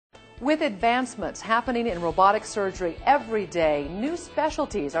With advancements happening in robotic surgery every day, new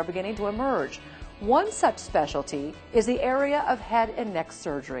specialties are beginning to emerge. One such specialty is the area of head and neck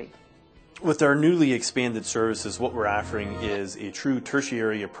surgery. With our newly expanded services, what we're offering is a true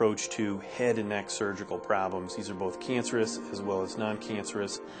tertiary approach to head and neck surgical problems. These are both cancerous as well as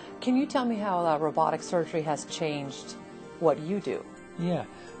non-cancerous. Can you tell me how robotic surgery has changed what you do? Yeah,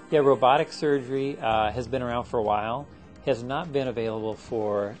 robotic surgery has been around for a while. Has not been available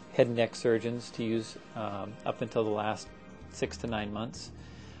for head and neck surgeons to use up until the last 6 to 9 months.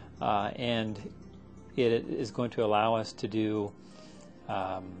 And it is going to allow us to do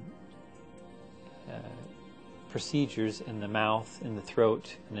procedures in the mouth, in the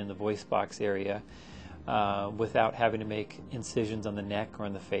throat, and in the voice box area without having to make incisions on the neck or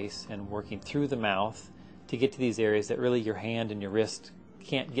on the face, and working through the mouth to get to these areas that really your hand and your wrist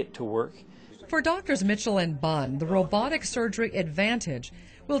can't get to work. For Doctors Mitchell and Bunn, the robotic surgery advantage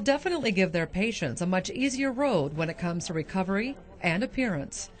will definitely give their patients a much easier road when it comes to recovery and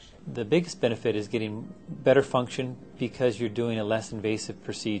appearance. The biggest benefit is getting better function because you're doing a less invasive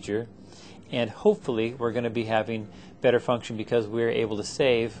procedure, and hopefully we're going to be having better function because we're able to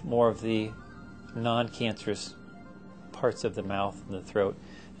save more of the non-cancerous parts of the mouth and the throat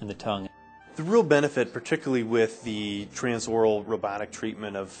and the tongue. The real benefit, particularly with the transoral robotic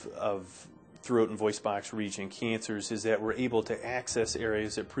treatment of throat and voice box region cancers, is that we're able to access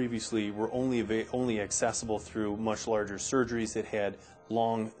areas that previously were only accessible through much larger surgeries that had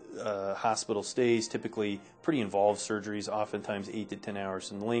long hospital stays, typically pretty involved surgeries, oftentimes 8 to 10 hours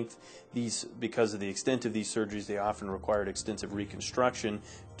in length. These, because of the extent of these surgeries, they often required extensive reconstruction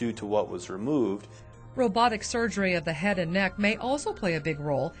due to what was removed. Robotic surgery of the head and neck may also play a big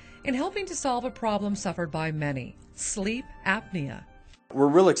role in helping to solve a problem suffered by many: sleep apnea. We're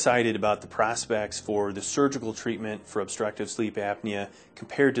real excited about the prospects for the surgical treatment for obstructive sleep apnea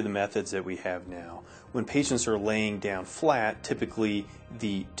compared to the methods that we have now. When patients are laying down flat, typically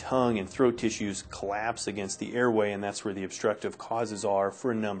the tongue and throat tissues collapse against the airway, and that's where the obstructive causes are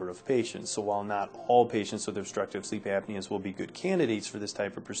for a number of patients. So while not all patients with obstructive sleep apneas will be good candidates for this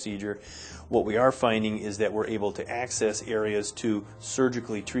type of procedure, what we are finding is that we're able to access areas to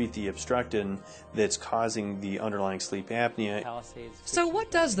surgically treat the obstruction that's causing the underlying sleep apnea. So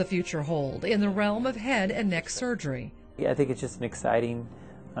what does the future hold in the realm of head and neck surgery? I think it's just an exciting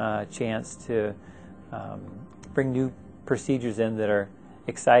chance to bring new procedures in that are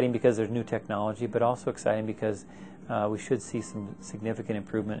exciting because there's new technology, but also exciting because we should see some significant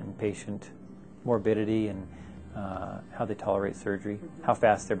improvement in patient morbidity and how they tolerate surgery, how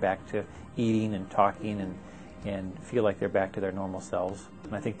fast they're back to eating and talking and feel like they're back to their normal selves.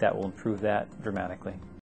 And I think that will improve that dramatically.